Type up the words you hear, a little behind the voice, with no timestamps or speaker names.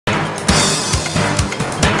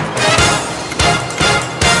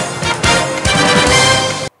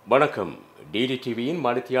வணக்கம். DDTVயின்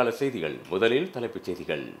மணித்தியால செய்திகள். முதலில் தலைப்புச்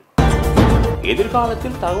செய்திகள்.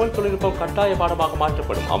 எதிர்காலத்தில் தகவல் தொழில்நுட்பம் கட்டாய பாடமாக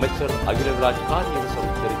மாற்றப்படும். அமைச்சர் அகிலராஜ் காரியவசம்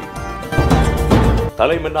தெரிவிப்பு.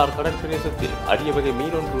 தலைமன்னார் கடல் பிரதேசத்தில் அரிய வகை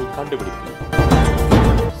மீனொன்று கண்டுபிடிப்பு.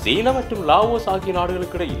 சீனா மற்றும் லாவோஸ் ஆகிய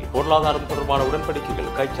நாடுகளுக்கிடையில் பொருளாதாரம் தொடர்பான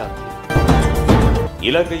உடன்படிக்கைகள் கைச்சாத்து.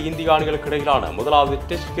 இலங்கை இந்திய அணிகளுக்கு இடையிலான முதலாவது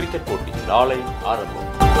டெஸ்ட் கிரிக்கெட் போட்டி நாளை ஆரம்பம்.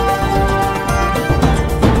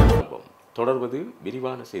 தொடர்வது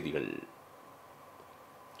விரிவான செய்திகள்.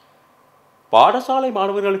 பாடசாலை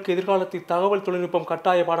மாணவர்களுக்கு எதிர்காலத்தில் தகவல் தொழில்நுட்பம்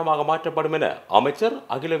கட்டாய பாடமாக மாற்றப்படும் என அமைச்சர்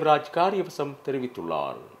அகிலராஜ் காரியவசம்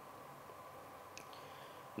தெரிவித்துள்ளார்.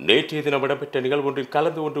 நேற்றைய தினம் இடம்பெற்ற நிகழ்வொன்றில்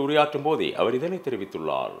கலந்து கொண்டு உரையாற்றும் போதே அவர் இதனை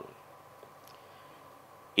தெரிவித்துள்ளார்.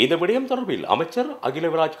 இந்த விடயம் தொடர்பில் அமைச்சர்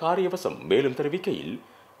அகிலராஜ் காரியவசம் மேலும் தெரிவிக்கையில்,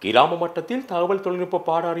 கிராம மட்டத்தில் தகவல் தொழில்நுட்ப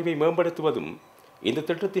பாட அறிவை மேம்படுத்துவதும் இந்த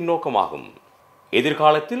திட்டத்தின் நோக்கமாகும்.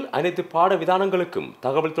 எதிர்காலத்தில் அனைத்து பாட விதானங்களுக்கும்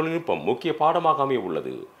தகவல் தொழில்நுட்பம் முக்கிய பாடமாக அமைய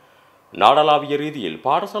உள்ளது. நாடளாவிய ரீதியில்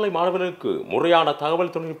பாடசாலை மாணவர்களுக்கு முறையான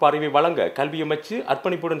தகவல் தொழில்நுட்ப அறிவை வழங்க கல்வி அமைச்சு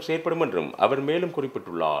அர்ப்பணிப்புடன் செயற்படும் என்றும் அவர் மேலும்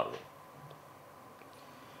குறிப்பிட்டுள்ளார்.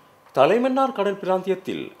 தலைமன்னார் கடல்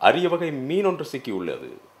பிராந்தியத்தில் அரிய வகை மீன் ஒன்று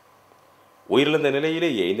சிக்கியுள்ளது. உயிரிழந்த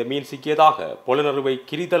நிலையிலேயே இந்த மீன் சிக்கியதாக பொலனறுவை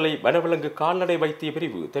கிரிதலை வனவிலங்கு கால்நடை வைத்திய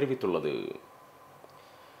பிரிவு தெரிவித்துள்ளது.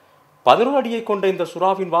 11 அடியை கொண்ட இந்த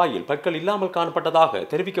சுறாவின் வாயில் பற்கள் இல்லாமல் காணப்பட்டதாக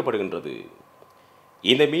தெரிவிக்கப்படுகின்றது.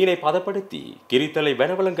 இந்த மீனை பதப்படுத்தி கிரித்தலை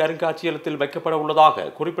வனவிலங்கு அருங்காட்சியகத்தில் வைக்கப்பட உள்ளதாக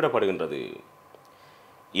குறிப்பிடப்படுகின்றது.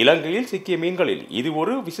 இலங்கையில் சிக்கிய மீன்களில் இது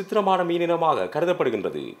ஒரு விசித்திரமான மீனினமாக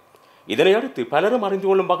கருதப்படுகின்றது. இதனையடுத்து பலரும் அறிந்து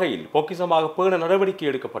கொள்ளும் வகையில் பொக்கிசமாக பேண நடவடிக்கை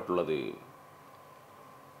எடுக்கப்பட்டுள்ளது.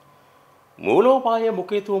 மூலோபாய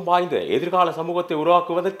முக்கியத்துவம் வாய்ந்த எதிர்கால சமூகத்தை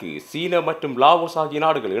உருவாக்குவதற்கு சீனா மற்றும் லாவோஸ் ஆகிய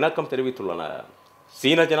நாடுகள் இணக்கம் தெரிவித்துள்ளன.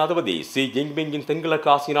 சீன ஜனாதிபதி ஷி ஜின்பிங்கின் தென்கிழக்கு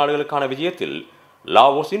ஆசிய நாடுகளுக்கான விஜயத்தில்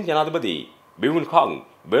லாவோஸின் ஜனாதிபதி பியூன்காங்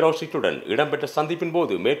பெரோசிட்டுடன் இடம்பெற்ற சந்திப்பின்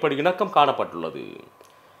போது மேற்படி இணக்கம் காணப்பட்டுள்ளது.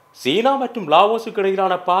 சீனா மற்றும் லாவோஸுக்கு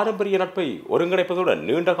இடையிலான பாரம்பரிய நட்பை ஒருங்கிணைப்பதுடன்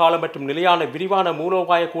நீண்ட கால மற்றும் நிலையான விரிவான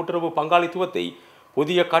மூலோபாய கூட்டுறவு பங்காளித்துவத்தை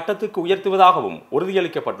புதிய கட்டத்துக்கு உயர்த்துவதாகவும்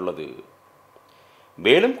உறுதியளிக்கப்பட்டுள்ளது.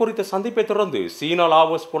 மேலும் குறித்த சந்திப்பை தொடர்ந்து சீனா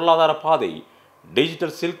லாவோஸ் பொருளாதார பாதை,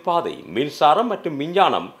 டிஜிட்டல் சில்க் பாதை, மின்சாரம் மற்றும்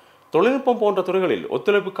விஞ்ஞானம், தொழில்நுட்பம் போன்ற துறைகளில்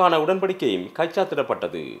ஒத்துழைப்புக்கான உடன்படிக்கையும்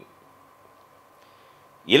கைச்சாத்திடப்பட்டது.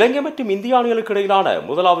 இலங்கை மற்றும் இந்திய அணிகளுக்கு இடையிலான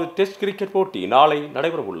முதலாவது டெஸ்ட் கிரிக்கெட் போட்டி நாளை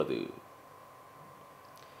நடைபெற உள்ளது.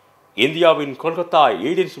 இந்தியாவின் கொல்கத்தா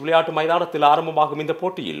ஈடென்ஸ் விளையாட்டு மைதானத்தில் ஆரம்பமாகும் இந்த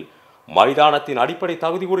போட்டியில் மைதானத்தின் அடிப்படை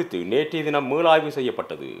தகுதி குறித்து நேற்றைய தினம் மீளாய்வு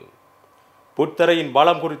செய்யப்பட்டது. புத்தரையின்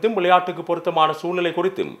பலம் குறித்தும் விளையாட்டுக்கு பொருத்தமான சூழ்நிலை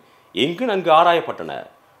குறித்தும் இங்கு நன்கு ஆராயப்பட்டன.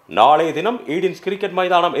 நாளைய தினம் ஈடென்ஸ் கிரிக்கெட்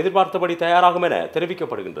மைதானம் எதிர்பார்த்தபடி தயாராகும் என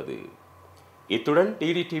தெரிவிக்கப்படுகின்றது. இத்துடன்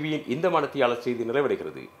DDTVயின் இந்த மணித்தியால செய்தி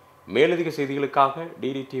நிறைவடைகிறது. மேலதிக செய்திகளுக்காக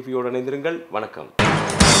DDTVயோடு இணைந்திருங்கள். வணக்கம்.